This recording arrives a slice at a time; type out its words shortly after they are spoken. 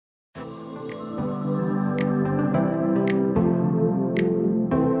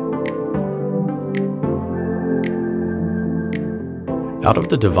Out of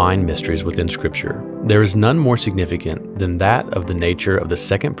the divine mysteries within Scripture, there is none more significant than that of the nature of the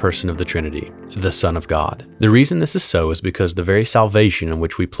second person of the Trinity, the Son of God. The reason this is so is because the very salvation in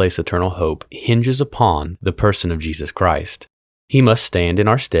which we place eternal hope hinges upon the person of Jesus Christ. He must stand in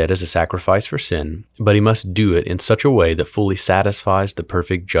our stead as a sacrifice for sin, but he must do it in such a way that fully satisfies the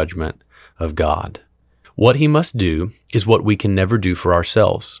perfect judgment of God. What he must do is what we can never do for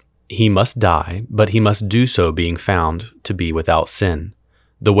ourselves. He must die, but he must do so being found to be without sin.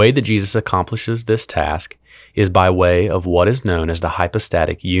 The way that Jesus accomplishes this task is by way of what is known as the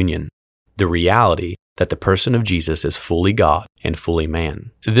hypostatic union, the reality that the person of Jesus is fully God and fully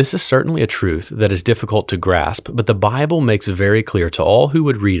man. This is certainly a truth that is difficult to grasp, but the Bible makes very clear to all who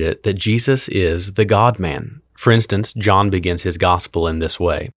would read it that Jesus is the God-man. For instance, John begins his gospel in this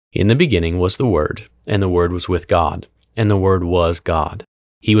way. In the beginning was the Word, and the Word was with God, and the Word was God.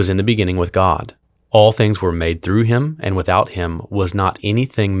 He was in the beginning with God. All things were made through him, and without him was not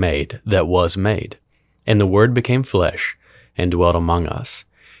anything made that was made. And the Word became flesh and dwelt among us.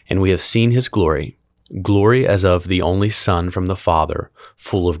 And we have seen his glory, glory as of the only Son from the Father,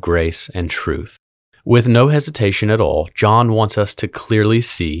 full of grace and truth. With no hesitation at all, John wants us to clearly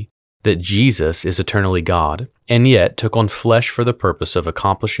see that Jesus is eternally God, and yet took on flesh for the purpose of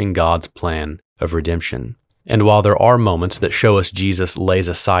accomplishing God's plan of redemption. And while there are moments that show us Jesus lays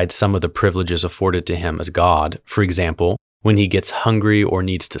aside some of the privileges afforded to him as God, for example, when he gets hungry or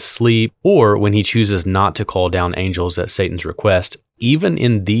needs to sleep, or when he chooses not to call down angels at Satan's request, even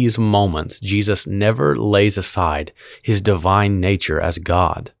in these moments, Jesus never lays aside his divine nature as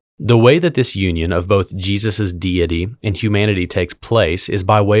God. The way that this union of both Jesus' deity and humanity takes place is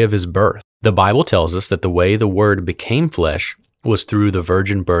by way of his birth. The Bible tells us that the way the Word became flesh was through the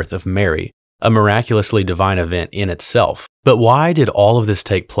virgin birth of Mary, a miraculously divine event in itself. But why did all of this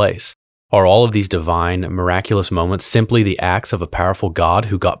take place? Are all of these divine, miraculous moments simply the acts of a powerful God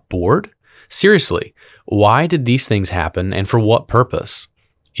who got bored? Seriously, why did these things happen and for what purpose?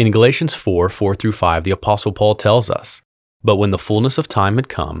 In Galatians 4:4-5, the Apostle Paul tells us, "But when the fullness of time had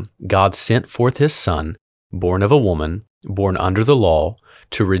come, God sent forth his Son, born of a woman, born under the law,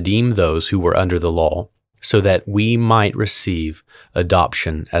 to redeem those who were under the law, so that we might receive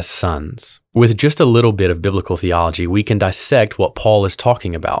adoption as sons." With just a little bit of biblical theology, we can dissect what Paul is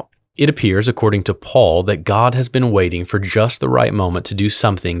talking about. It appears, according to Paul, that God has been waiting for just the right moment to do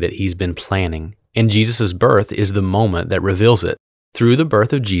something that he's been planning. And Jesus' birth is the moment that reveals it. Through the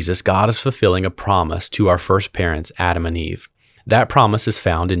birth of Jesus, God is fulfilling a promise to our first parents, Adam and Eve. That promise is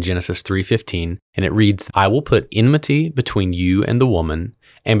found in Genesis 3:15, and it reads, "I will put enmity between you and the woman,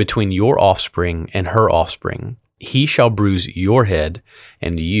 and between your offspring and her offspring. He shall bruise your head,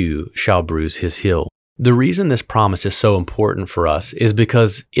 and you shall bruise his heel." The reason this promise is so important for us is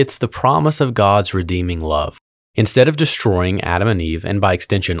because it's the promise of God's redeeming love. Instead of destroying Adam and Eve, and by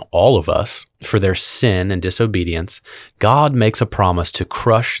extension all of us, for their sin and disobedience, God makes a promise to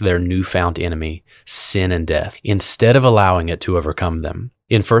crush their newfound enemy, sin and death, instead of allowing it to overcome them.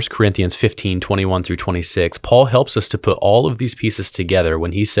 In 1 Corinthians 15:21-26, Paul helps us to put all of these pieces together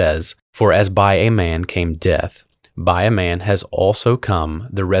when he says, "For as by a man came death, by a man has also come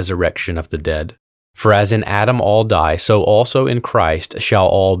the resurrection of the dead. For as in Adam all die, so also in Christ shall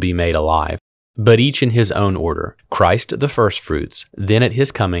all be made alive. But each in his own order, Christ the firstfruits, then at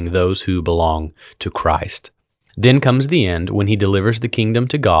his coming those who belong to Christ. Then comes the end, when he delivers the kingdom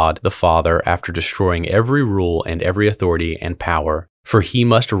to God the Father after destroying every rule and every authority and power. For he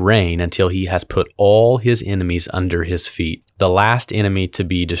must reign until he has put all his enemies under his feet. The last enemy to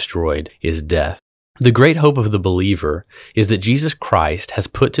be destroyed is death." The great hope of the believer is that Jesus Christ has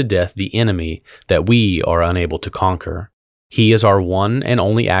put to death the enemy that we are unable to conquer. He is our one and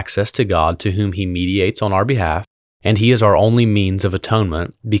only access to God, to whom he mediates on our behalf, and he is our only means of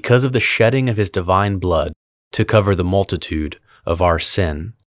atonement because of the shedding of his divine blood to cover the multitude of our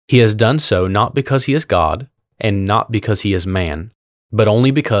sin. He has done so not because he is God and not because he is man, but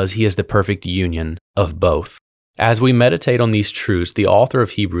only because he is the perfect union of both. As we meditate on these truths, the author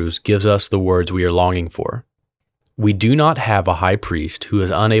of Hebrews gives us the words we are longing for. "We do not have a high priest who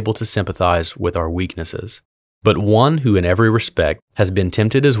is unable to sympathize with our weaknesses, but one who in every respect has been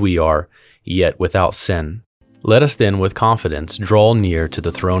tempted as we are, yet without sin. Let us then with confidence draw near to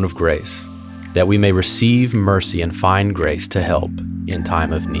the throne of grace, that we may receive mercy and find grace to help in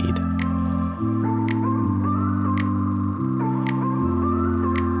time of need."